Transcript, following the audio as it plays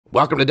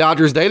Welcome to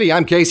Dodgers Daily.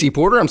 I'm Casey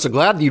Porter. I'm so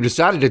glad that you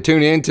decided to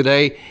tune in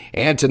today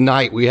and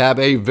tonight. We have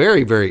a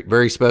very, very,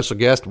 very special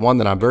guest, one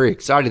that I'm very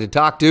excited to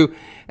talk to.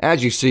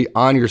 As you see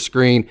on your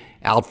screen,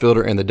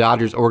 outfielder in the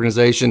Dodgers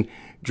organization,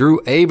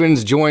 Drew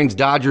Avans joins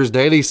Dodgers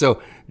Daily.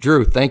 So,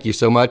 Drew, thank you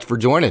so much for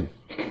joining.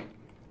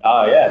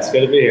 Yeah, it's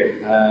good to be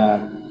here.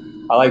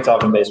 I like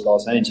talking baseball,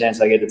 so any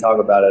chance I get to talk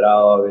about it,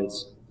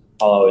 I'll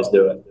always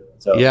do it.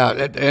 So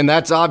yeah, and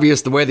that's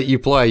obvious the way that you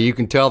play. You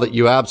can tell that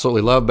you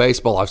absolutely love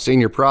baseball. I've seen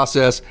your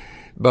process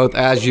both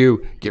as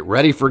you get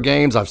ready for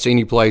games. I've seen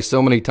you play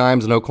so many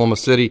times in Oklahoma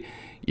City.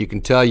 You can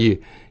tell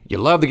you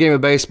love the game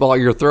of baseball.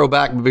 You're a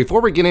throwback. But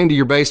before we get into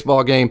your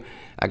baseball game,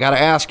 I got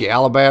to ask you,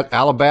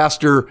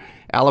 Alabaster,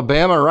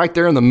 Alabama, right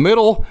there in the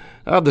middle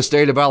of the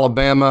state of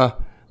Alabama,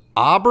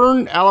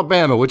 Auburn,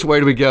 Alabama. Which way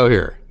do we go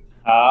here?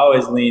 I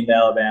always lean to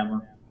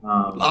Alabama.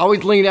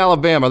 Always lean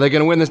Alabama. Are they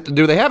going to win this?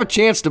 Do they have a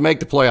chance to make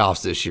the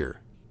playoffs this year?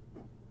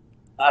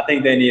 I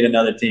think they need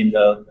another team,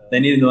 though. They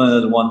need one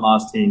of those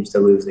one-loss teams to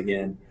lose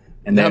again.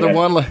 And Another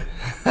one.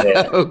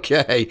 Yeah.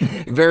 Okay,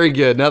 very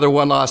good. Another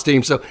one-loss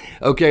team. So,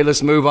 okay,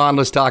 let's move on.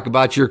 Let's talk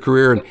about your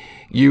career. And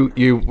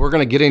we're going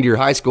to get into your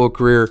high school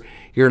career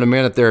here in a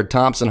minute there at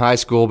Thompson High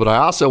School. But I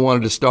also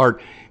wanted to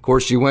start. Of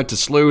course, you went to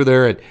SLU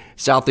there at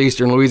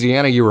Southeastern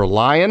Louisiana. You were a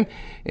Lion,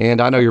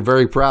 and I know you're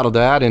very proud of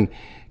that. And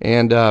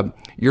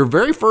your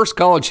very first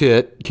college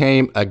hit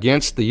came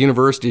against the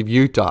University of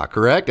Utah.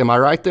 Correct? Am I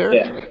right there?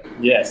 Yeah.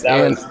 Yes.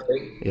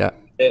 Yeah.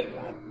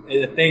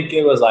 I think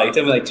it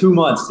took me like 2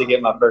 months to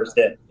get my first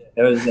hit.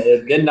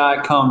 It did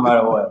not come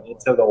right away. It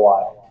took a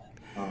while.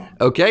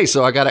 Okay,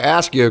 so I got to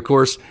ask you, of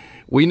course,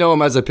 we know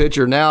him as a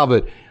pitcher now,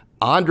 but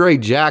Andre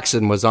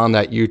Jackson was on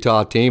that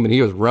Utah team, and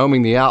he was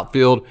roaming the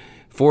outfield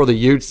for the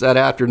Utes that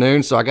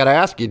afternoon. So I got to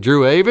ask you,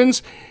 Drew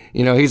Avans,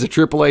 he's a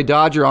AAA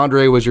Dodger.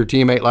 Andre was your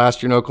teammate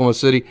last year in Oklahoma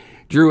City.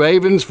 Drew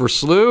Avans for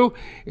SLU,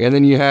 and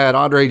then you had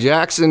Andre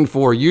Jackson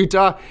for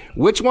Utah.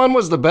 Which one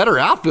was the better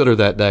outfielder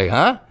that day,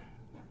 huh?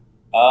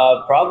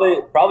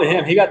 Probably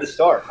him. He got the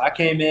start. I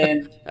came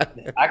in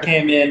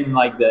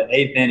like the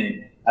 8th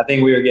inning. I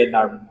think we were getting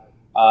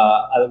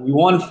we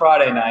won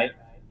Friday night,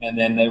 and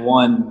then they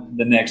won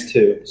the next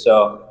two.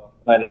 So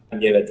I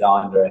didn't give it to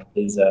Andre.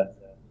 He's a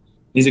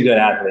good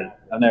athlete.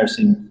 I've never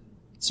seen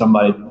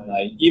somebody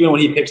even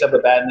when he picks up a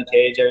bat in the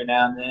cage every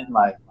now and then,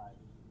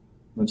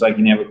 looks like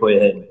he never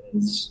quit hitting.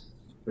 He's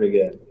pretty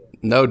good.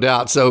 No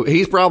doubt. So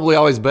he's probably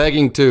always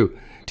begging to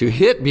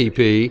hit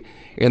BP.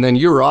 And then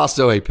you were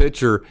also a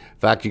pitcher. In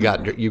fact, you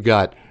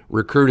got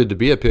recruited to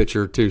be a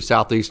pitcher to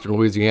Southeastern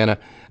Louisiana.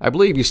 I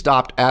believe you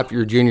stopped after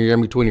your junior year,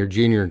 in between your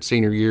junior and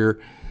senior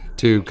year,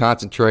 to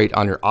concentrate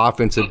on your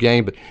offensive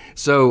game. But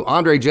so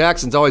Andre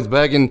Jackson's always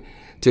begging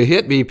to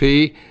hit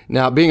BP.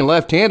 Now, being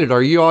left-handed,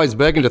 are you always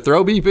begging to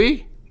throw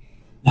BP?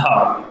 No,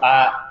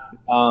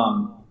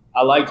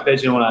 I liked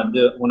pitching when I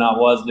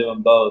was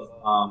doing both.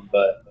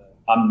 But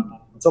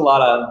it's a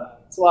lot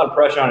of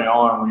pressure on your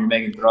arm when you're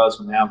making throws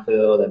from the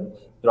outfield and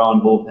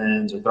throwing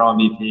bullpens or throwing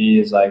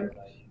BPs.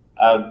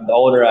 The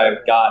older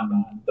I've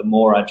gotten, the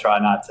more I try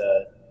not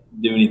to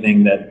do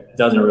anything that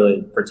doesn't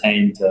really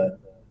pertain to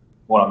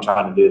what I'm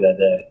trying to do that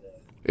day.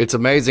 It's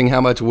amazing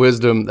how much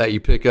wisdom that you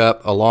pick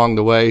up along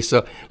the way.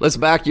 So let's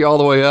back you all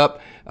the way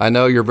up. I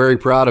know you're very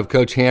proud of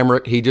Coach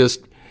Hamrick. He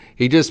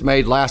just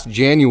made last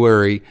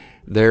January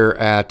there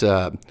at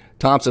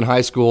Thompson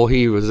High School.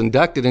 He was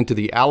inducted into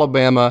the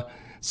Alabama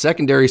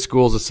Secondary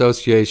Schools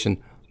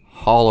Association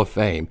Hall of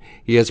Fame.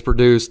 He has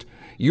produced.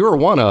 You are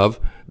one of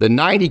the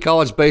 90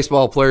 college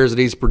baseball players that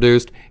he's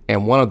produced,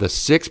 and one of the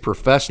 6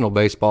 professional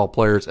baseball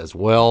players as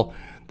well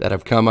that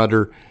have come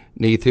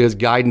underneath his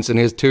guidance and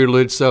his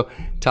tutelage. So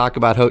talk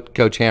about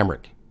Coach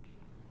Hamrick.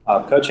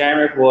 Coach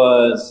Hamrick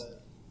was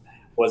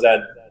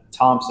at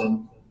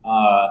Thompson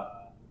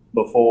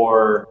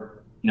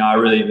before, I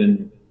really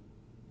even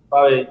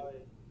probably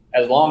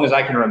as long as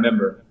I can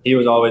remember. He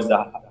was always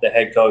the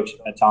head coach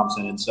at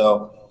Thompson. And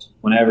so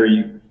whenever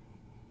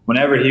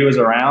he was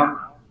around,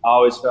 I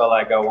always felt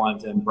like I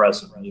wanted to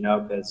impress him,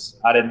 because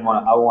I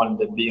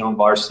wanted to be on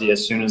varsity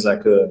as soon as I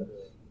could.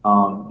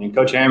 And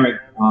Coach Hamrick,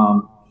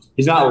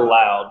 he's not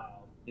loud.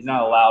 He's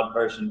not a loud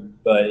person,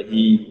 but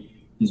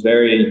he's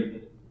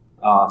very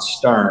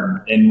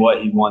stern in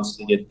what he wants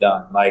to get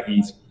done.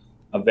 He's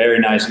a very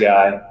nice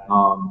guy.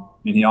 And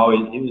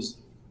he was,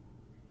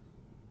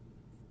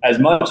 as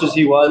much as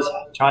he was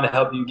trying to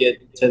help you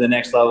get to the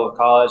next level of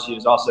college, he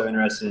was also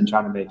interested in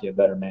trying to make you a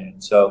better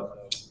man. So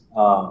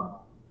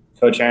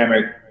Coach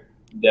Hamrick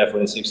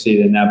definitely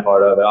succeeded in that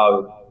part of it.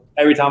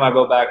 Every time I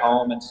go back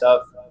home and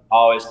stuff, I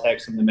always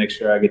text him to make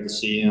sure I get to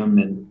see him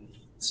and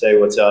say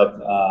what's up.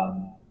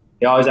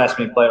 He always asks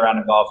me to play around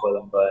the golf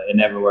with him, but it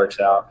never works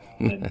out.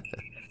 And,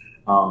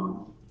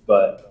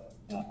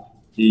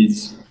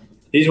 he's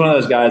one of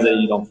those guys that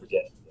you don't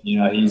forget.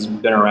 He's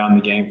been around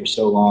the game for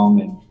so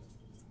long, and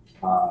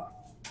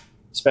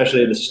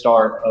especially at the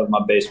start of my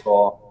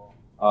baseball,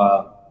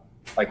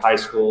 high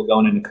school,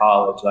 going into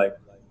college,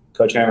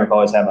 Coach Hamrick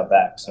always had my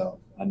back, so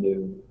I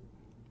knew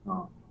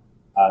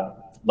I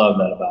love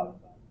that about him.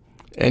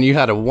 And you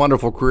had a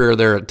wonderful career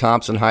there at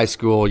Thompson High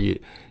School.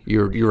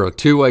 You're a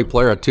two-way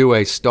player, a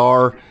two-way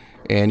star,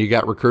 and you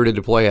got recruited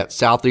to play at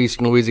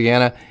Southeastern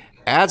Louisiana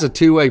as a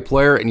two-way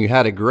player, and you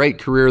had a great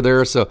career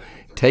there. So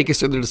take us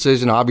through the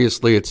decision.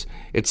 Obviously, it's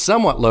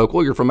somewhat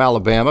local. You're from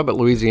Alabama, but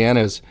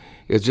Louisiana is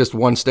just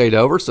one state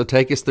over. So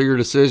take us through your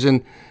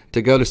decision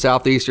to go to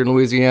Southeastern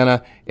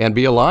Louisiana and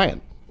be a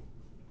Lion.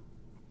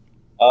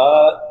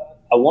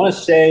 I want to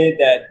say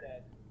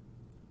that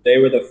they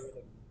were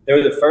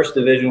the first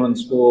Division I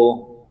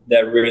school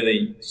that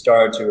really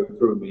started to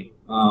recruit me,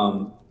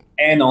 and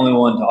the only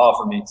one to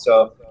offer me.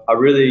 So I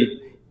really,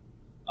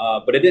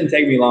 but it didn't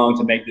take me long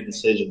to make the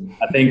decision.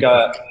 I think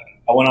I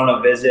went on a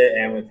visit,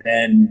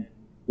 and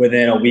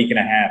within a week and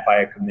a half, I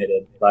had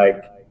committed.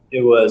 Like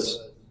it was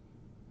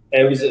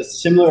a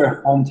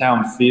similar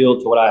hometown feel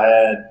to what I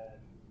had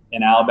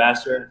in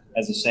Alabaster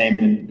as the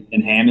same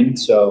in Hammond.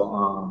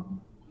 So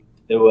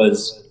it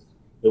was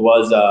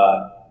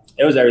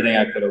everything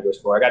I could have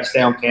wished for. I got to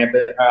stay on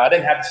campus. I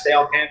didn't have to stay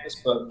on campus,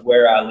 but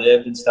where I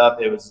lived and stuff,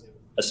 it was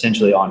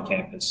essentially on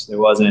campus. There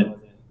wasn't.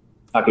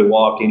 I could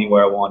walk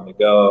anywhere I wanted to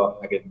go.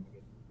 I could,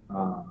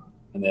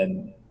 and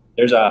then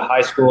there's a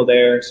high school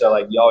there, so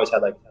like you always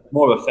had like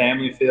more of a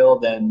family feel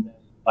than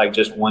like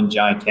just one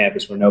giant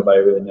campus where nobody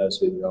really knows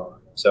who you are.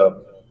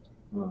 So,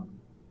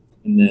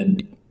 and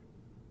then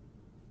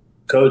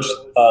Coach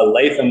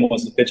Latham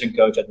was the pitching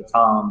coach at the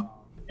time,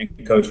 and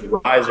Coach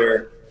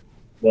Reiser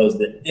was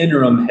the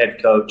interim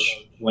head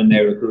coach when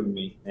they recruited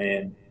me.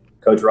 And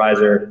Coach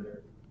Reiser,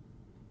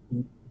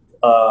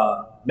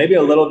 maybe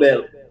a little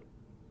bit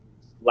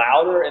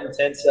louder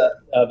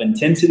of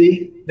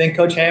intensity than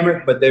Coach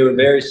Hamrick, but they were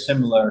very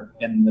similar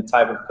in the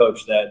type of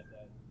coach that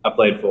I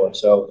played for.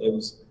 So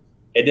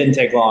it didn't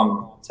take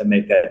long to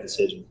make that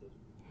decision.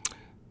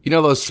 You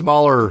know, those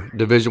smaller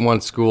Division I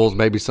schools,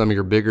 maybe some of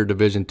your bigger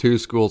Division II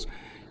schools,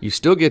 you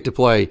still get to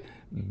play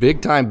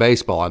big-time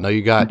baseball. I know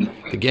you got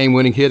the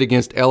game-winning hit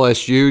against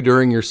LSU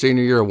during your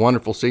senior year, a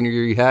wonderful senior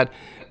year you had,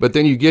 but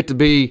then you get to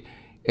be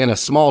in a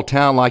small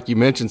town like you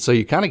mentioned, so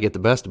you kind of get the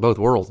best of both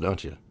worlds,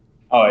 don't you?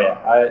 Oh,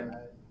 yeah.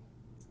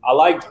 I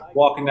liked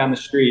walking down the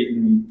street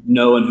and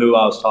knowing who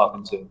I was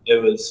talking to.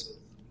 It was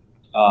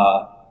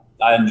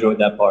I enjoyed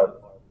that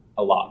part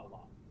a lot.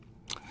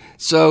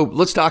 So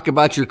let's talk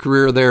about your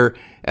career there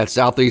at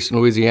Southeastern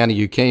Louisiana.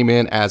 You came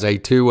in as a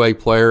two-way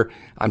player.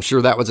 I'm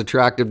sure that was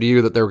attractive to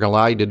you that they were going to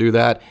allow you to do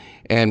that.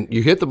 And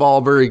you hit the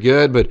ball very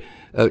good, but,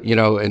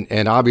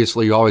 and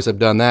obviously you always have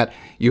done that.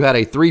 You had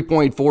a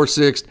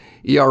 3.46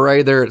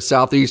 ERA there at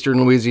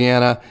Southeastern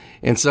Louisiana.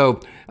 And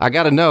so I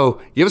got to know,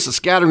 give us a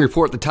scouting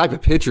report, the type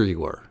of pitcher you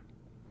were.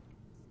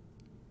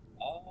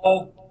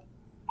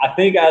 I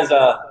think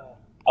I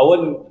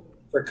wouldn't,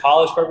 for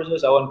college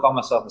purposes, I wouldn't call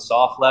myself a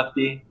soft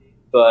lefty,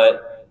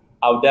 but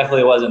I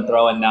definitely wasn't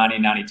throwing 90,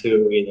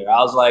 92 either. I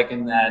was like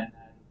in that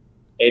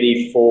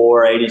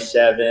 84,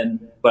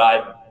 87,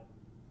 but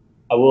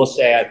I will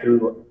say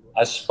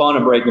I spun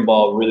a breaking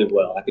ball really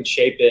well. I could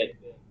shape it.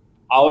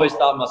 I always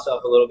thought of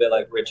myself a little bit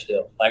like Rich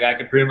Hill. Like I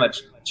could pretty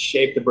much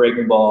shape the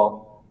breaking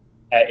ball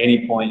at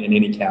any point in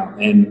any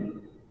count.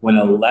 And when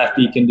a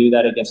lefty can do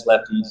that against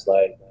lefties,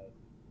 like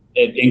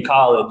in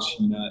college,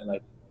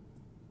 like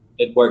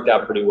it worked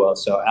out pretty well.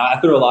 So I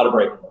threw a lot of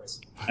breaking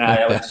balls, and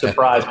I would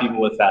surprise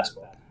people with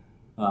fastball.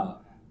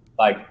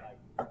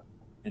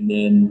 And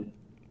then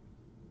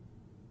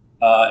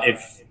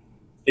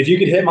if you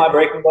could hit my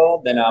breaking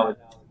ball, then I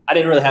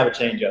didn't really have a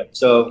changeup,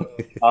 so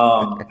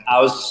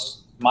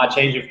my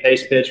change of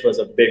pace pitch was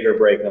a bigger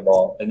breaking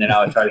ball, and then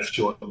I would try to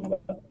shorten it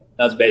up.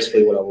 That's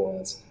basically what I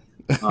was.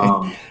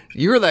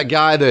 You were that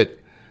guy that,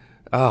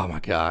 oh my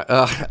God,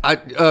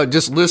 I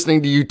just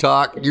listening to you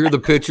talk, you're the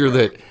pitcher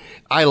that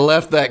I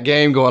left that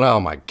game going, oh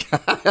my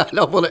God, I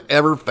don't want to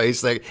ever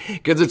face that,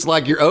 because it's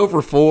like you're 0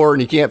 for 4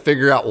 and you can't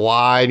figure out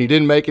why, and you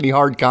didn't make any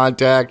hard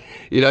contact.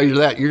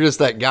 You're just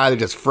that guy that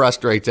just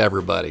frustrates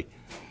everybody.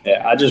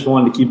 Yeah, I just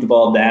wanted to keep the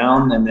ball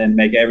down and then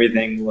make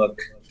everything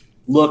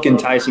look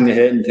enticing to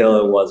hit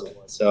until it wasn't.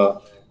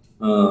 So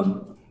I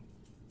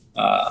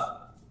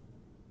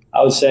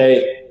would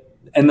say,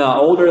 and the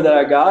older that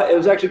I got, it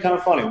was actually kind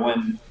of funny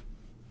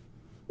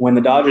when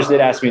the Dodgers did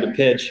ask me to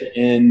pitch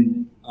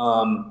in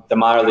the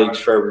minor leagues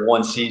for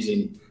one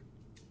season.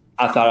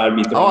 I thought I'd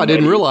be throwing. Oh, I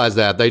didn't realize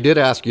that. They did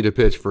ask you to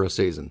pitch for a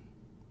season.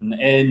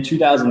 In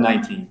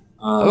 2019.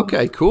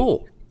 Okay,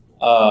 cool.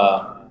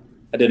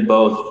 I did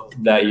both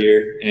that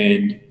year,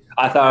 and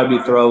I thought I'd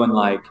be throwing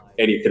like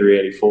 83,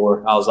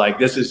 84. I was like,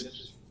 this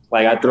is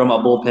like, I throw my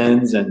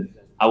bullpens, and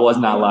I was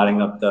not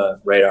lighting up the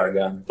radar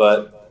gun.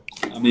 But,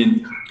 I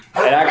mean,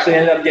 it actually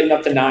ended up getting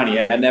up to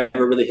 90. I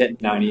never really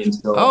hit 90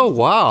 until. Oh,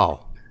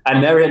 wow. I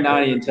never hit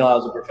 90 until I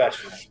was a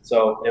professional.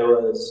 So it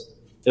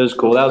was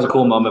cool. That was a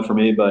cool moment for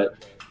me,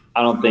 but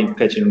I don't think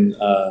pitching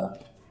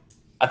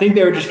I think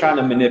they were just trying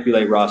to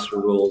manipulate roster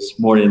rules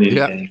more than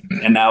anything.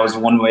 Yep. And that was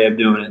one way of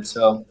doing it.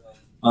 So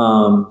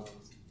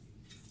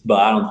but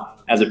I don't,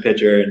 as a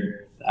pitcher,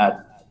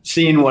 and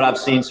seeing what I've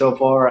seen so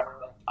far,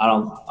 I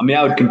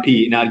would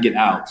compete and I'd get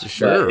out.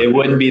 Sure. But it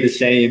wouldn't be the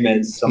same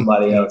as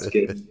somebody else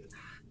getting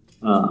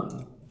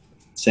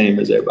same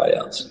as everybody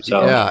else.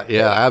 So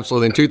yeah,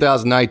 absolutely. And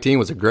 2019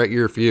 was a great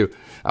year for you.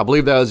 I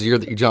believe that was the year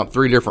that you jumped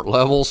 3 different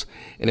levels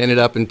and ended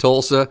up in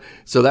Tulsa.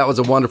 So that was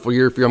a wonderful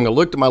year for you. I'm going to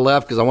look to my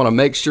left because I want to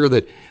make sure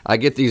that I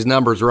get these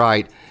numbers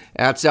right.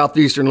 At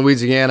Southeastern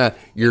Louisiana,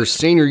 your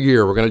senior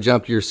year, we're going to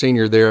jump to your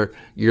senior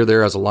year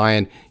there as a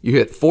Lion. You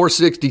hit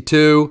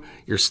 .462.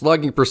 Your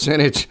slugging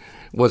percentage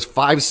was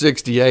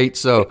 .568.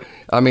 So,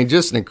 I mean,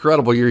 just an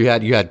incredible year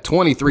you had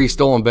 23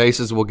 stolen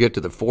bases. We'll get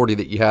to the 40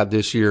 that you had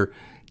this year.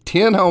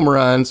 10 home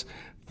runs,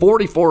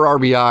 44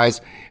 RBIs,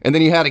 and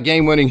then you had a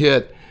game-winning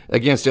hit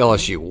against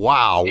LSU.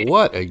 Wow,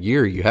 what a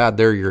year you had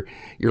there. Your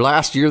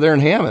last year there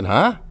in Hammond,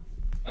 huh?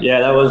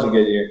 Yeah, that was a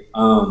good year.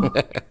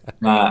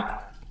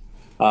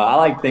 I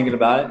like thinking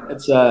about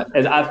it.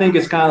 I think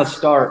it's kind of the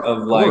start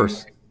of like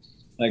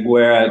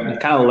where I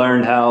kind of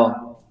learned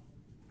how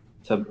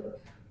to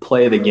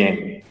play the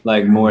game,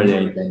 like more than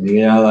anything.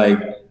 You know, like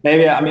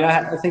maybe I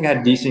think I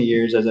had decent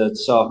years as a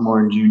sophomore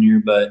and junior,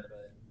 but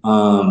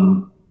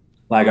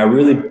I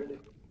really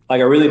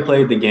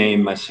played the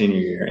game my senior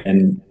year,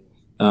 and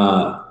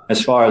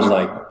as far as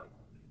like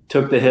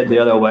took the hit the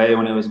other way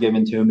when it was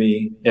given to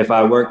me. If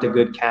I worked a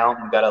good count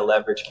and got a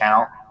leverage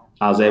count,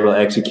 I was able to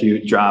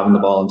execute driving the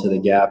ball into the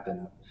gap,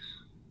 and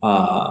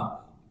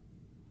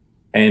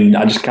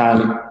I just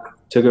kind of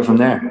took it from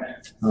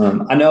there.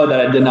 I know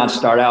that I did not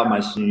start out my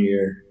senior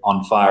year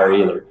on fire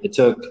either. It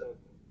took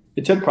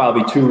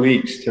probably 2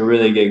 weeks to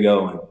really get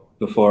going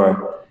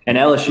before, and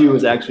LSU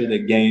was actually the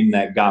game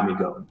that got me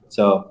going.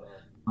 So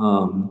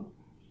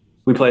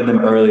we played them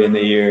early in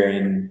the year,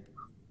 and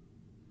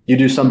you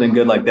do something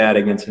good like that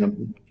against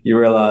them, you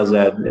realize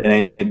that it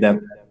ain't that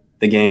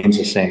the game's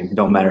the same. It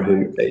don't matter who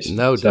you're facing.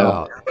 No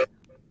doubt.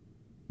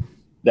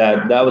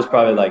 That was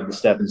probably like the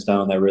stepping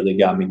stone that really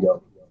got me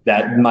going.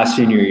 That my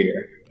senior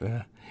year.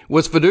 Yeah.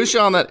 Was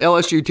Fiducia on that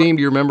LSU team?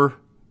 Do you remember?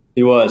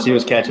 He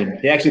was catching.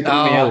 He actually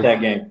threw me out that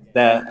game.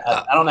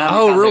 I don't know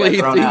how. Oh, really?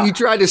 You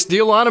tried to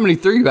steal on him and he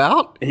threw you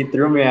out? He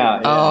threw me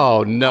out. Yeah.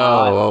 Oh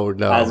no!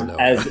 No.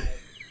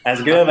 As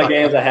good of a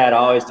game as I had, I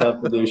always tell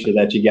Fiducia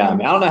that you got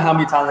me. I don't know how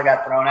many times I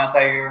got thrown out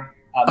that year.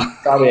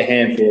 Probably a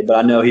handful, but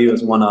I know he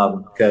was one of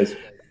them because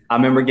I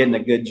remember getting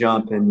a good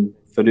jump and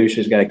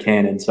Fiducia's got a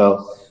cannon.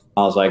 So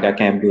I was like, I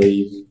can't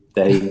believe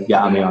that he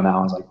got me on that.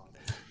 I was like,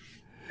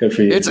 good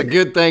for you. It's a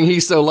good thing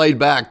he's so laid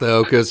back,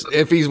 though, because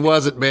if he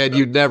wasn't, man,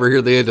 you'd never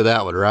hear the end of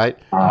that one, right?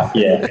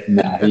 Yeah.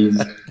 Nah,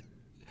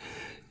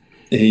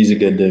 he's a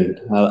good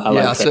dude. I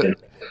like that dude.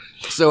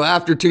 So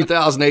after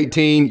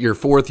 2018, your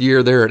 4th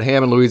year there at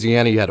Hammond,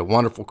 Louisiana, you had a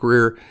wonderful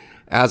career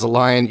as a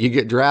Lion. You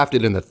get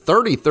drafted in the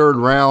 33rd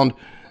round,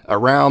 a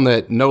round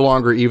that no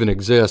longer even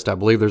exists. I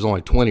believe there's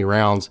only 20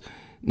 rounds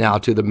now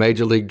to the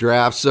Major League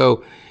Draft.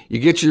 So you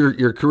get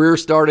your career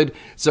started.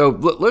 So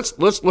let's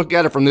look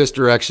at it from this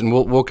direction.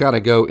 We'll kind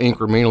of go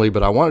incrementally,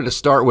 but I wanted to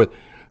start with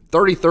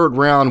 33rd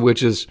round,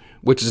 which is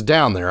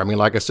down there. I mean,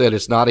 like I said,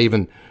 it's not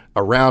even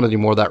a round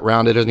anymore. That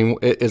round it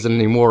isn't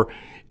anymore.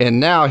 And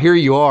now here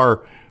you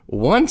are,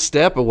 one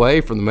step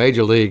away from the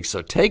Major League.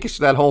 So take us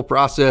to that whole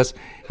process,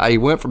 how you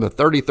went from the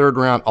 33rd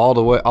round all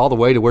the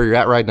way to where you're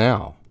at right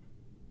now.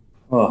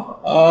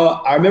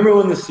 I remember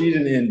when the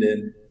season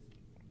ended,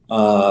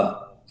 I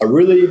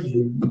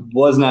really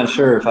was not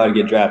sure if I would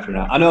get drafted or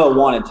not. I know I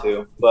wanted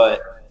to,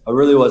 but I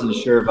really wasn't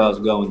sure if I was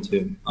going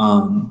to.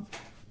 And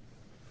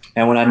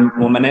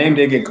when my name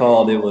did get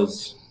called, it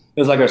was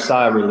like a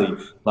sigh of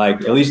relief.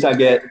 Like, at least I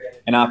get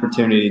an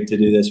opportunity to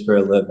do this for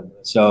a living.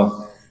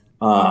 So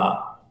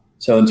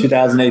in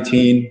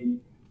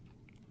 2018,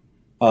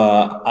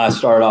 I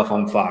started off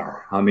on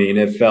fire. I mean,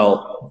 it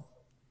felt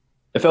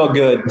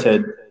good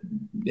to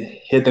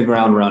hit the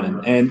ground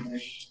running.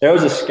 And there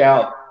was a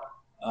scout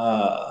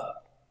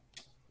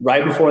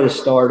right before the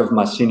start of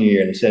my senior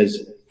year that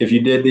says, if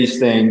you did these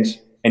things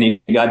and you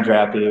got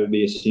drafted, it would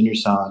be a senior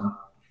sign,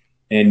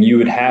 and you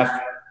would have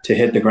to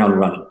hit the ground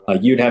running.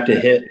 Like, you'd have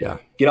to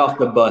get off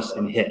the bus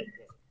and hit.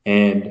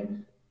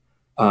 And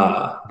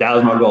that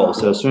was my goal.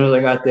 So as soon as I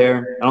got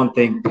there, I don't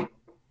think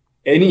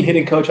any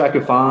hitting coach I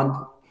could find,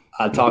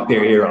 I talked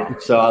their ear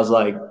off. So I was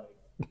like,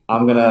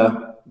 I'm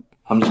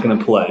just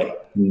gonna play,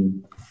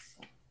 and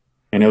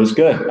it was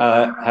good.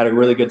 I had a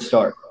really good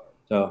start.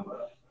 So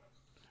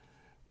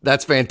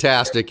that's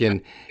fantastic,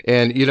 and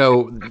you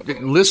know,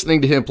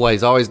 listening to him play,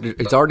 he's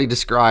already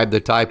described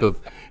the type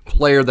of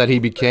player that he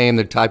became,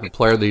 the type of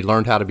player that he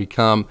learned how to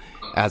become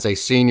as a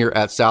senior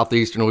at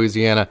Southeastern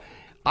Louisiana.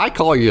 I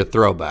call you a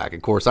throwback.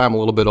 Of course, I'm a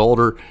little bit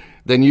older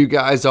than you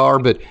guys are,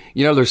 but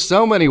you know, there's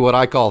so many what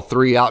I call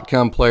 3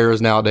 outcome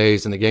players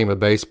nowadays in the game of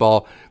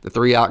baseball. The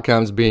 3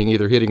 outcomes being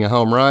either hitting a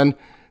home run,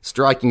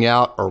 striking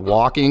out, or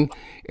walking.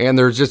 And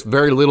there's just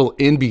very little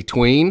in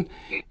between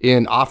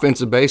in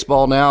offensive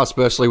baseball now,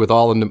 especially with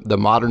all the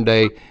modern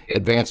day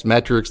advanced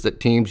metrics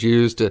that teams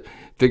use to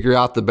figure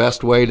out the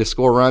best way to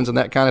score runs and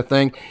that kind of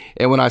thing.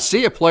 And when I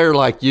see a player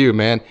like you,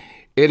 man,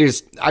 it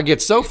is. I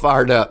get so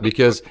fired up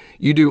because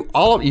you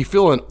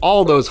fill in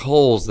all those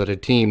holes that a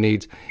team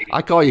needs.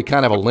 I call you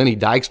kind of a Lenny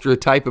Dykstra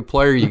type of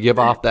player. You give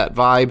off that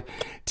vibe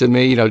to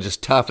me,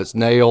 just tough as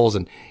nails,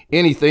 and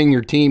anything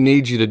your team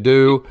needs you to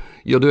do,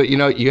 you'll do it.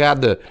 You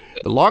had the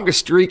longest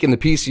streak in the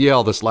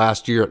PCL this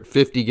last year at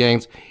 50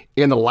 games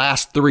in the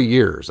last 3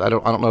 years. I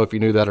don't know if you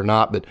knew that or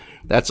not, but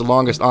that's the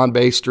longest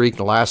on-base streak in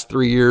the last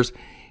 3 years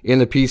in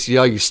the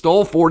PCL. You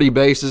stole 40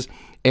 bases,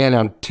 and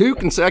on 2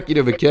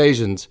 consecutive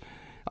occasions,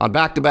 on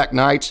back-to-back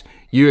nights,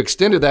 you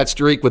extended that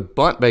streak with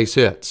bunt base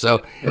hits.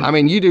 So,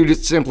 you do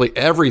just simply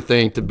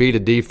everything to beat a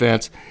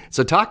defense.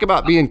 So talk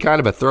about being kind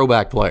of a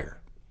throwback player.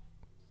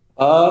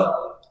 I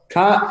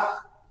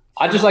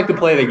just like to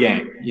play the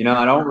game.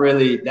 I don't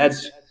really –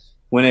 that's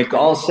when it's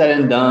all said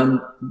and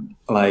done,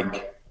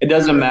 it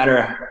doesn't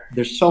matter.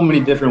 There's so many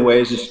different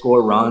ways to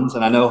score runs,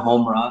 and I know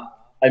home run.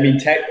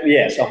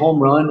 Yes, a home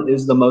run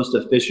is the most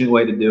efficient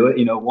way to do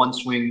it. One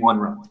swing, one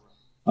run.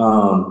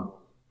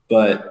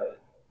 But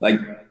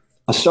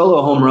a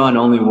solo home run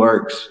only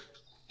works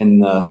in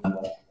the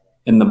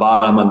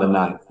bottom of the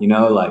ninth.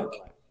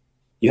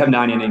 You have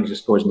 9 innings to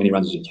score as many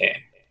runs as you can.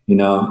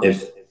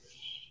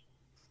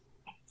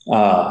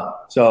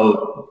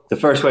 So the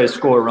first way to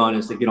score a run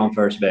is to get on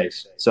first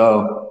base.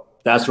 So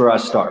that's where I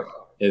start.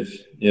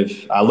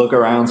 If I look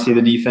around, see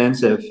the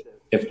defense,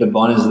 if the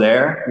bunt is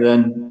there,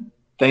 then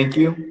thank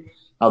you,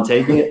 I'll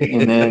take it.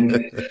 And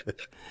then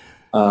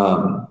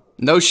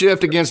no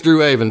shift against Drew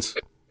Avans.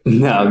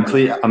 No,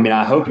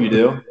 I hope you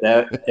do.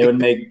 That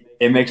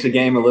it makes the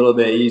game a little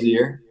bit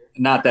easier.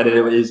 Not that it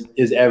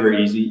is ever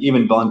easy.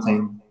 Even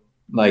bunting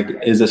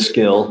is a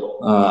skill.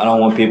 I don't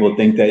want people to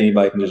think that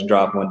anybody can just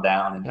drop one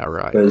down. All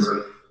right. Because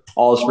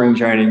all spring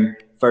training,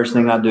 first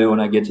thing I do when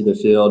I get to the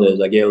field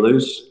is I get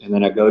loose, and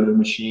then I go to the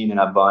machine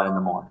and I bunt in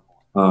the morning.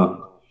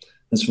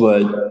 That's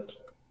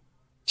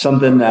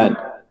something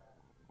that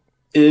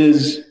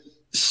is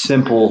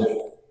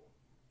simple,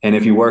 and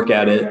if you work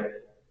at it,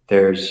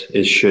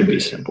 it should be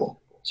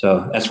simple.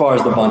 So as far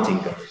as the bunting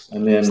goes,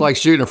 and then it's like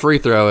shooting a free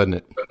throw, isn't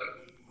it?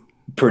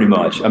 Pretty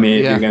much.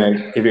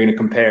 If you're gonna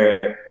compare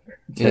it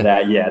to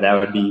that, that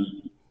would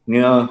be,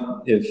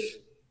 if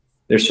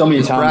there's so many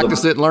just times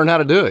practice it and learn how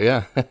to do it.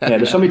 Yeah.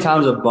 There's so many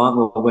times a bunt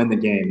will win the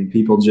game, and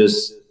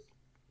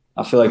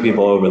I feel like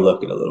people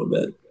overlook it a little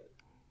bit.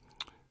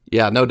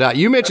 Yeah, no doubt.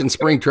 You mentioned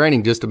spring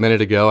training just a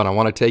minute ago, and I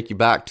want to take you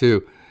back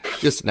to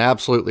just an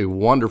absolutely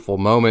wonderful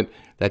moment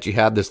that you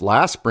had this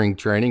last spring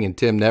training, and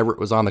Tim Neverett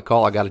was on the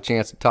call. I got a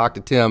chance to talk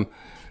to Tim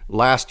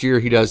last year.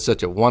 He does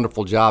such a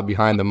wonderful job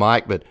behind the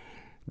mic, but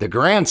the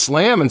grand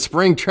slam in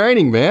spring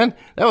training, man,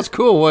 that was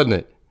cool, wasn't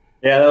it?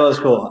 Yeah, that was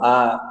cool.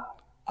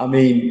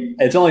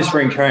 It's only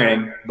spring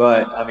training,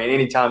 but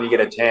anytime you get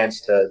a chance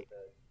to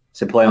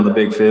play on the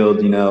big field,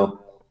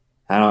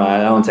 I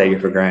don't take it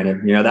for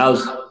granted. That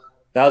was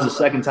the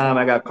second time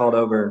I got called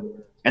over,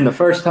 and the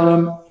first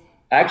time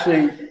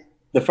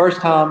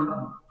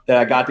that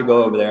I got to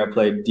go over there, I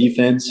played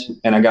defense,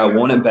 and I got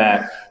one at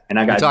bat, and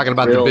I got. You're talking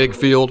about the big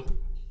field.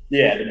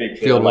 Yeah, the big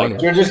field.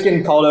 You're just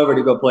getting called over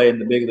to go play in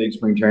the big league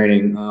spring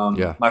training.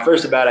 My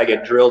first at bat, I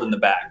get drilled in the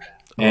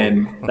back,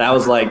 and that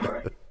was all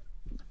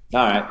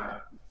right,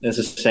 it's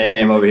the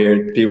same over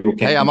here. People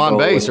can't. Hey, I'm on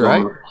base,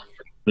 right?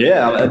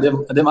 Yeah, I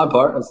did my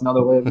part. That's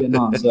another way of getting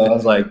on. So I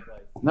was like,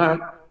 all right,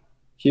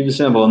 keep it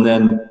simple. And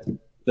then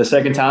the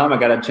second time, I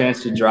got a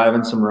chance to drive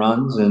in some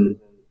runs, and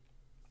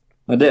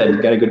I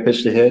did. Got a good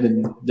pitch to hit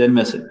and didn't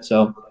miss it.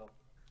 So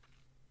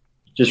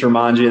just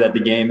remind you that the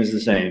game is the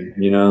same.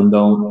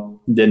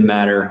 Didn't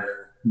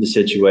matter the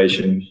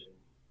situation.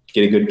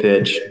 Get a good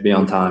pitch, be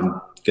on time,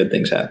 good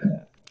things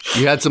happen.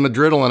 You had some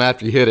adrenaline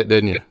after you hit it,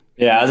 didn't you?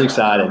 Yeah, I was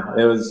excited.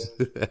 It was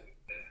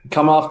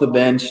come off the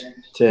bench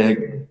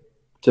to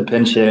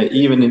pinch hit.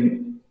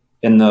 Even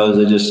in those,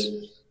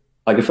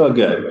 it felt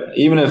good.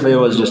 Even if it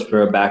was just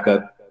for a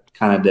backup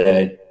kind of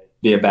day,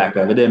 be a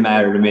backup. It didn't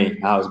matter to me.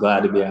 I was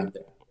glad to be out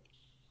there.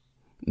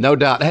 No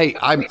doubt. Hey,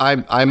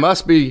 I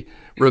must be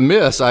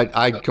remiss.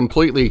 I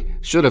completely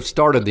should have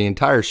started the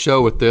entire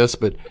show with this,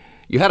 but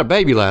you had a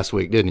baby last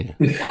week, didn't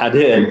you? I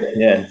did.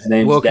 Yeah. His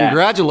name's Dak.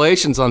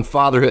 Congratulations on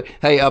fatherhood.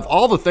 Hey, of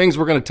all the things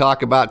we're going to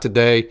talk about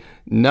today,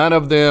 none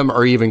of them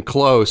are even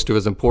close to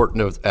as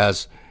important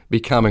as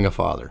becoming a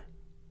father.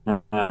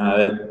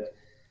 I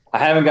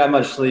haven't got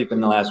much sleep in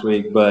the last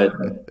week, but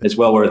it's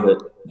well worth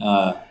it.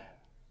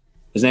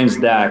 His name's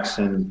Dax,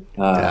 and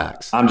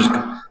I'm just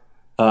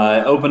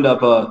opened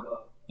up a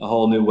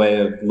whole new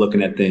way of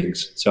looking at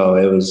things. So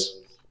it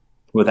was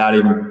without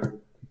even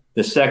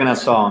the second I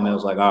saw him, it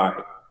was like, all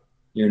right,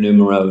 you're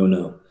numero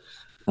uno.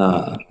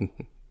 I'll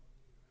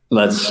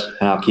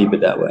keep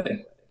it that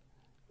way.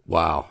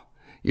 Wow.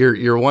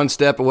 You're one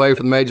step away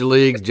from the major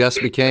leagues,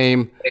 just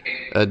became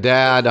a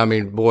dad.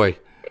 Boy,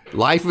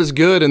 life is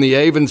good in the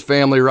Avans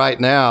family right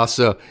now.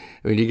 So,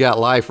 you got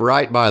life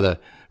right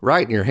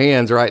in your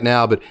hands right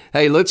now. But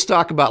hey, let's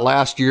talk about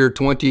last year,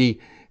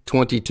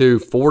 2022,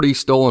 40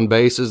 stolen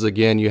bases.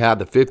 Again, you had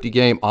the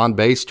 50-game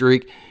on-base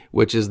streak,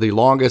 which is the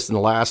longest in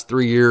the last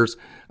 3 years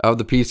of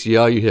the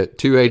PCL. You hit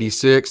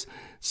 286,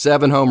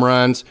 7 home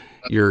runs.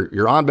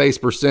 Your on-base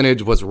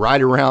percentage was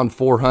right around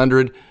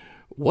 400.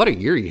 What a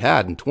year you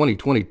had in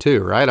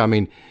 2022, right? I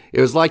mean,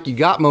 it was like you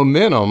got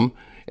momentum,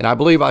 and I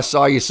believe I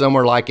saw you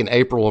somewhere like in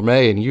April or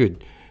May, and you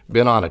had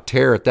been on a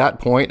tear at that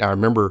point. I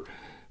remember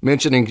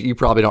mentioning, you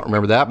probably don't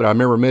remember that, but I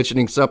remember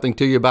mentioning something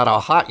to you about how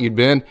hot you'd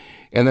been,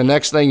 and the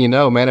next thing you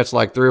know, man, it's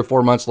like 3 or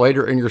 4 months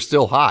later, and you're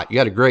still hot. You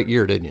had a great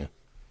year, didn't you?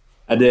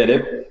 I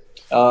did.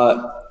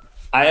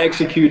 I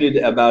executed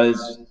about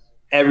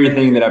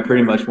everything that I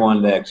pretty much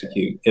wanted to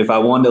execute. If I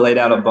wanted to lay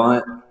down a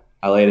bunt,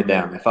 I laid it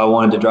down. If I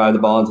wanted to drive the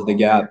ball into the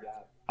gap,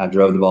 I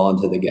drove the ball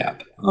into the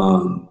gap.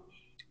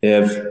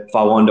 If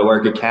I wanted to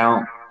work a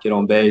count, get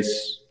on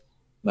base,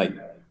 like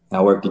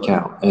I worked the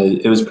count.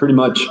 It was pretty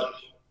much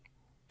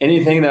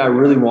anything that I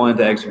really wanted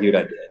to execute,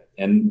 I did.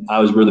 And I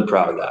was really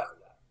proud of that.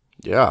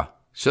 Yeah,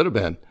 should have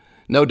been.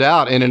 No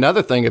doubt. And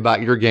another thing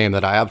about your game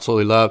that I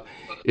absolutely love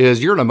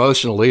is you're an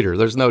emotional leader.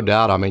 There's no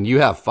doubt. I mean,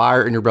 you have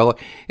fire in your belly.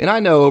 And I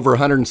know over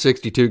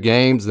 162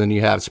 games, then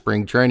you have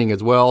spring training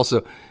as well.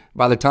 So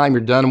by the time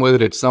you're done with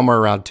it, it's somewhere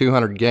around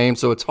 200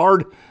 games. So it's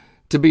hard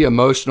to be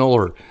emotional,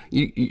 or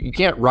you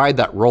can't ride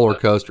that roller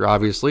coaster,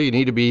 obviously. You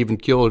need to be even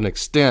keeled to an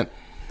extent.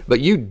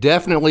 But you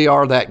definitely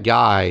are that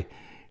guy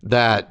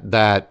that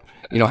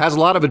has a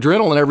lot of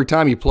adrenaline every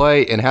time you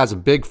play and has a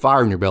big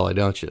fire in your belly,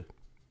 don't you?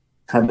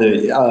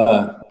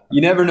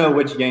 You never know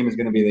which game is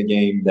going to be the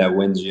game that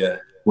wins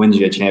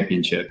you a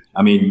championship.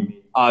 I mean,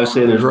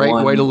 obviously there's great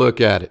one way to look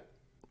at it.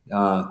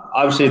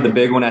 Obviously the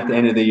big one at the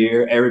end of the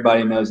year,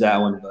 everybody knows that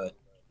one, but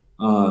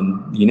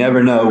you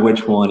never know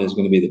which one is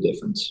going to be the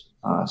difference.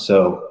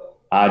 So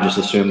I just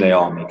assume they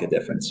all make a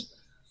difference.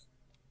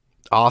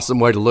 Awesome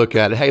way to look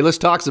at it. Hey, let's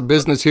talk some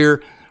business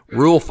here.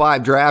 Rule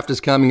 5 draft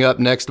is coming up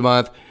next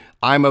month.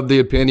 I'm of the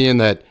opinion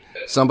that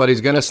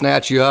somebody's going to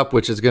snatch you up,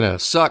 which is going to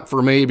suck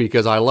for me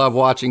because I love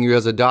watching you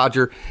as a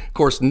Dodger. Of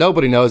course,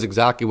 nobody knows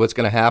exactly what's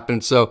going to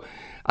happen. So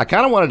I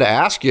kind of wanted to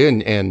ask you,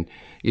 and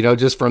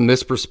just from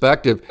this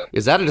perspective,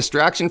 is that a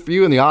distraction for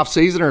you in the off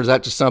season, or is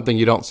that just something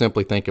you don't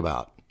simply think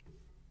about?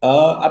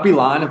 I'd be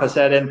lying if I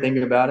said I didn't think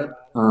about it.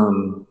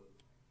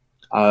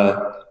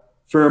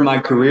 For my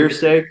career's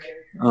sake,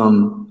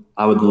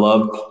 I would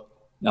love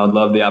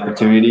the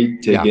opportunity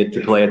to get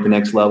to play at the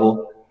next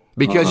level.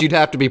 Because you'd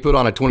have to be put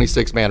on a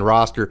 26-man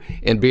roster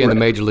and be in the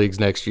major leagues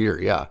next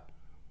year. Yeah.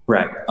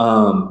 Right.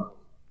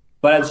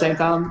 But at the same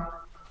time,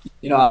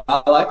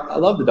 I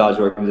love the Dodgers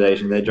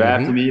organization. They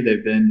drafted me.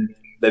 They've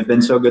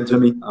been so good to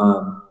me.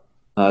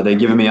 They've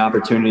given me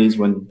opportunities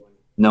when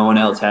no one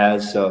else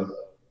has. So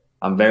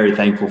I'm very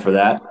thankful for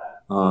that.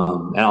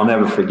 And I'll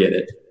never forget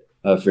it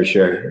for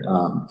sure.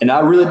 And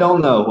I really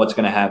don't know what's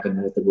going to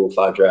happen with the Rule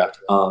 5 draft.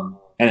 And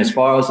as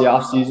far as the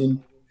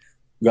offseason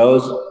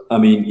goes, I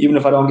mean, even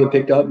if I don't get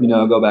picked up,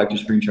 I'll go back to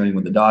spring training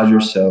with the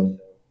Dodgers. So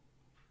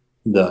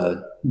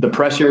the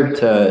pressure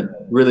to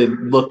really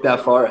look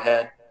that far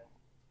ahead,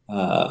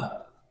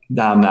 I'm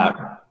not.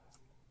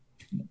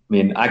 I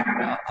mean,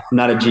 I'm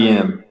not a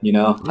GM.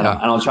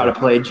 I don't try to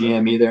play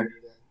GM either.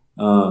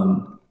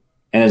 And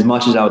as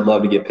much as I would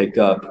love to get picked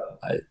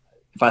up,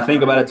 if I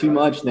think about it too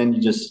much, then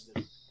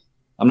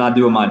I'm not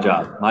doing my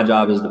job. My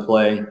job is to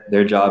play.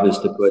 Their job is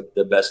to put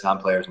the best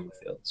non-players on the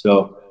field.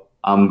 So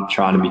I'm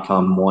trying to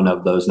become one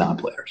of those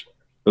non-players,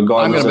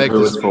 regardless of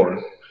who it's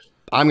for.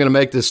 I'm going to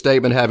make this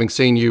statement, having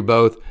seen you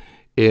both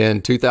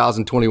in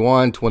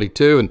 2021,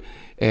 22,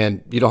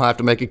 and you don't have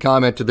to make a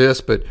comment to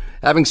this, but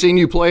having seen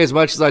you play as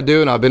much as I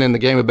do, and I've been in the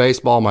game of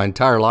baseball my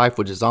entire life,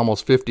 which is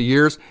almost 50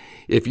 years,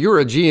 if you're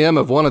a GM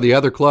of one of the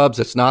other clubs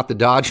that's not the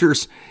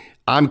Dodgers,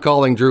 I'm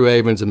calling Drew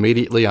Avans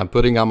immediately. I'm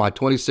putting on my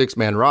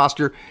 26-man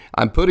roster.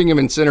 I'm putting him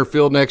in center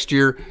field next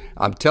year.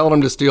 I'm telling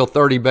him to steal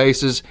 30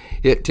 bases,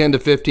 hit 10 to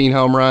 15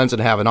 home runs,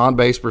 and have an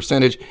on-base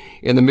percentage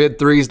in the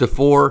mid-3s to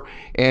 4,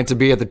 and to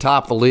be at the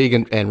top of the league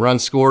and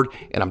runs scored.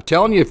 And I'm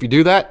telling you, if you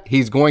do that,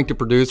 he's going to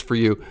produce for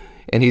you,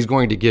 and he's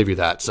going to give you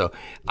that. So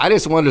I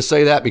just wanted to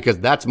say that because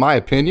that's my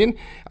opinion.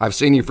 I've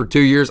seen you for 2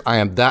 years. I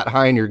am that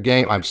high in your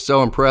game. I'm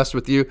so impressed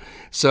with you.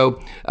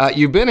 So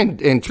you've been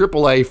in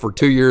AAA for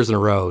 2 years in a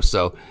row.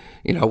 So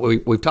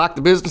we've talked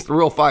the business, the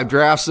Rule 5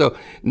 draft. So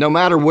no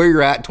matter where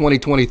you're at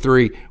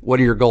 2023, what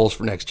are your goals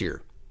for next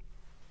year?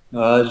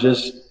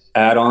 Just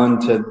add on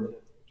to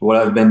what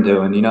I've been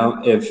doing.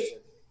 If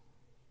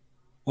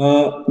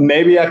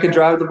maybe I could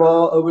drive the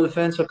ball over the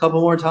fence a couple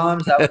more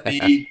times, that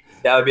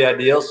would be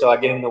ideal. So I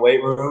get in the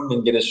weight room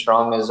and get as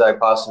strong as I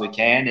possibly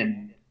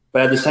can.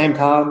 But at the same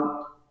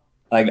time,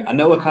 I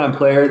know what kind of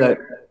player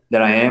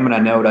that I am, and I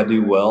know what I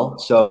do well.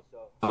 So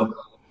I'm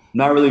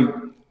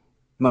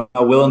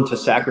not willing to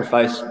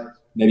sacrifice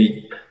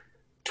maybe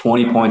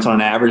 20 points on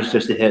an average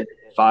just to hit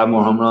 5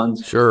 more home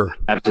runs. Sure.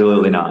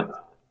 Absolutely not.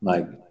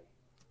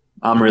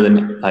 I'm really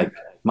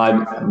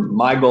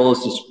my goal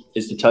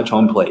is to touch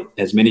home plate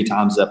as many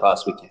times as I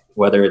possibly can,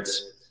 whether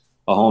it's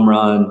a home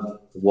run,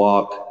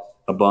 walk,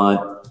 a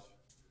bunt,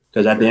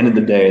 because at the end of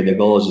the day, the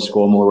goal is to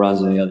score more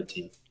runs than the other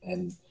team.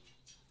 And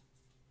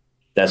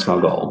that's my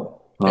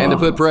goal. And to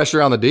put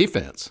pressure on the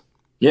defense.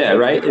 Yeah.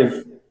 Right.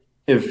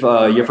 If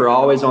you're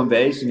always on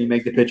base and you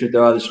make the pitcher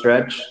throw out of the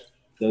stretch,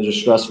 those are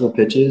stressful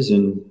pitches,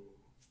 and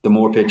the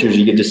more pitchers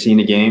you get to see in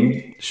a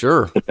game,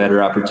 sure, the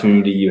better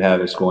opportunity you have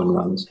of scoring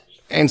runs.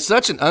 And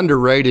such an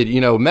underrated,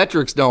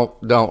 metrics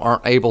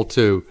aren't able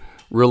to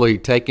really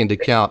take into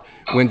account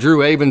when Drew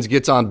Avans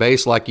gets on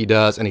base like he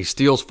does and he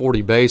steals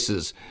 40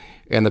 bases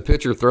and the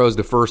pitcher throws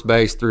to first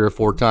base 3 or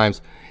 4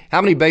 times.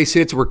 How many base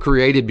hits were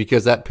created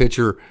because that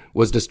pitcher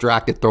was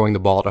distracted throwing the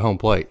ball to home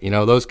plate?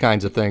 Those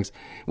kinds of things,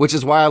 which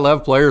is why I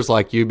love players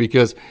like you,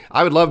 because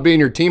I would love being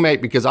your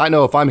teammate, because I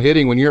know if I'm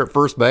hitting when you're at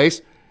first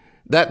base,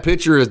 that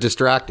pitcher is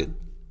distracted.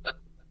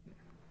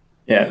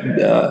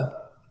 Yeah.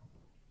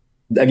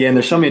 Again,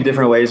 there's so many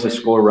different ways to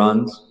score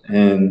runs,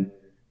 and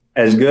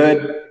as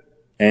good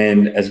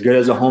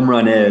as a home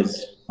run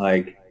is,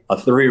 like a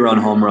 3-run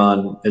home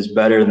run is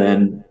better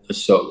than a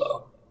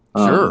solo.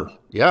 Sure.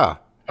 Yeah.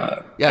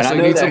 So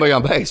you need somebody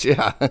on base.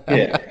 Yeah.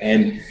 Yeah.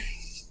 And,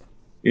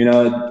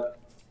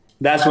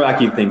 that's what I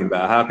keep thinking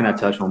about. How can I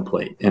touch home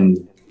plate?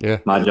 And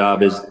my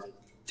job is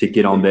to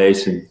get on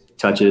base and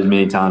touch it as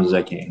many times as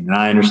I can. And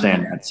I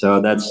understand that.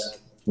 So that's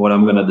what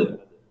I'm going to do.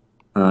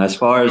 As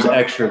far as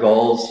extra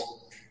goals,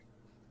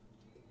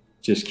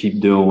 just keep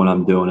doing what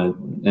I'm doing,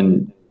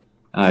 and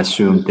I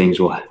assume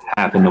things will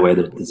happen the way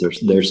that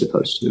they're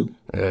supposed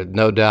to.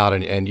 No doubt,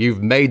 and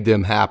you've made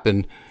them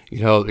happen.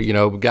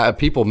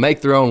 People make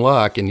their own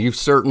luck, and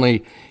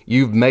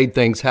you've made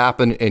things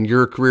happen in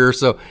your career.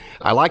 So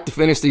I like to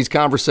finish these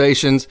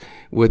conversations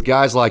with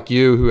guys like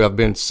you who have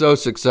been so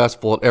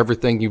successful at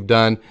everything you've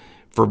done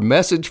for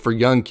message for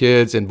young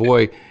kids. And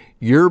boy,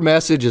 your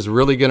message is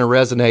really going to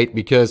resonate,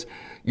 because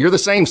you're the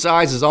same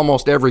size as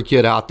almost every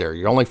kid out there.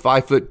 You're only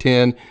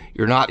 5'10".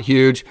 You're not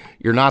huge.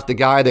 You're not the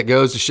guy that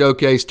goes to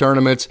showcase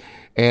tournaments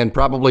and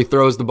probably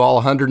throws the ball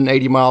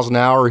 180 miles an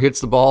hour, or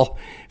hits the ball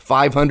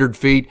 500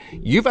 feet.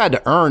 You've had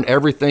to earn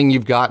everything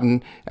you've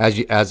gotten,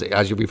 as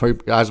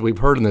we've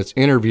heard in this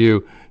interview,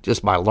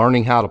 just by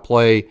learning how to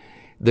play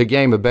the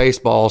game of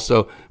baseball.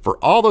 So for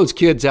all those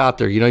kids out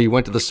there, you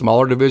went to the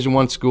smaller Division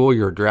I school,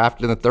 you were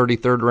drafted in the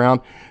 33rd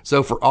round.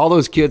 So for all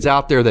those kids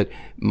out there that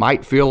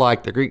might feel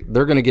like they're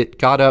going to get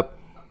caught up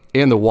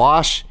in the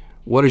wash,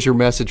 what is your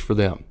message for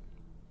them?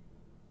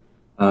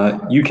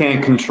 You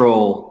can't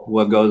control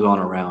what goes on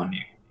around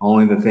you.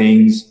 Only the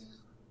things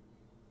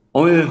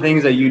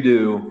that you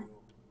do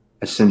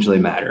essentially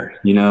matter.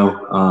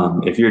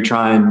 If you're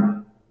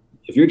trying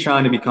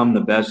to become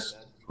the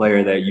best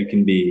player that you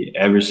can be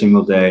every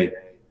single day,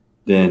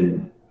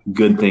 then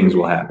good things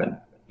will happen,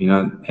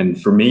 and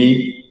for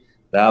me,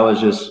 that was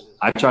just,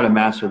 I try to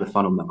master the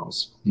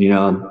fundamentals,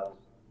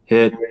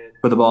 hit,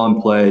 put the ball in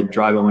play,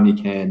 drive it when you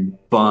can,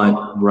 bunt,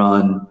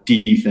 run,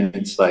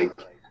 defense. Like,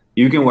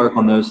 you can work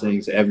on those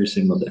things every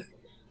single day.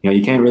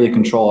 You can't really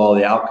control all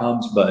the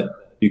outcomes, but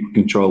you can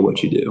control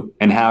what you do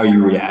and how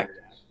you react.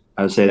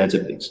 I would say that's a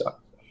big stuff.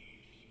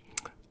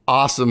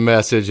 Awesome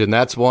message. And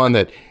that's one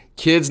that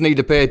kids need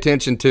to pay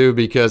attention to,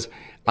 because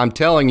I'm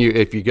telling you,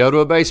 if you go to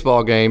a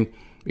baseball game,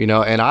 and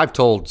I've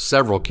told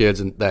several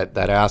kids that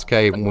ask,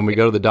 hey, when we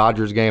go to the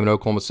Dodgers game in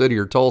Oklahoma City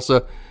or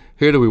Tulsa,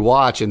 who do we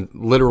watch? And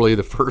literally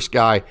the first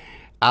guy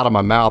out of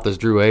my mouth is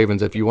Drew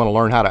Avans. If you want to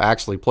learn how to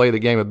actually play the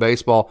game of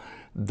baseball,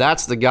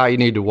 that's the guy you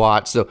need to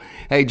watch. So,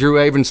 hey, Drew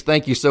Avans,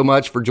 thank you so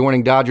much for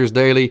joining Dodgers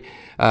Daily.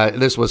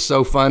 This was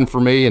so fun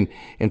for me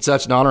and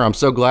such an honor. I'm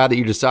so glad that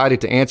you decided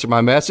to answer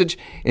my message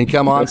and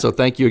come on. So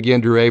thank you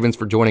again, Drew Avans,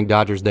 for joining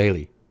Dodgers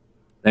Daily.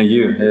 Thank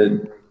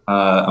you.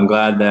 I'm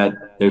glad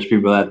that there's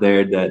people out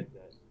there that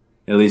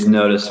at least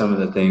notice some of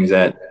the things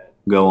that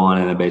go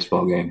on in a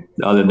baseball game,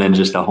 other than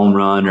just a home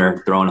run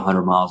or throwing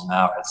 100 miles an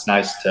hour. It's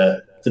nice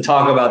to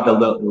talk about a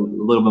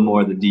little bit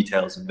more of the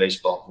details in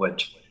baseball,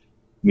 which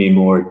mean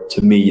more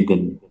to me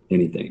than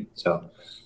anything. So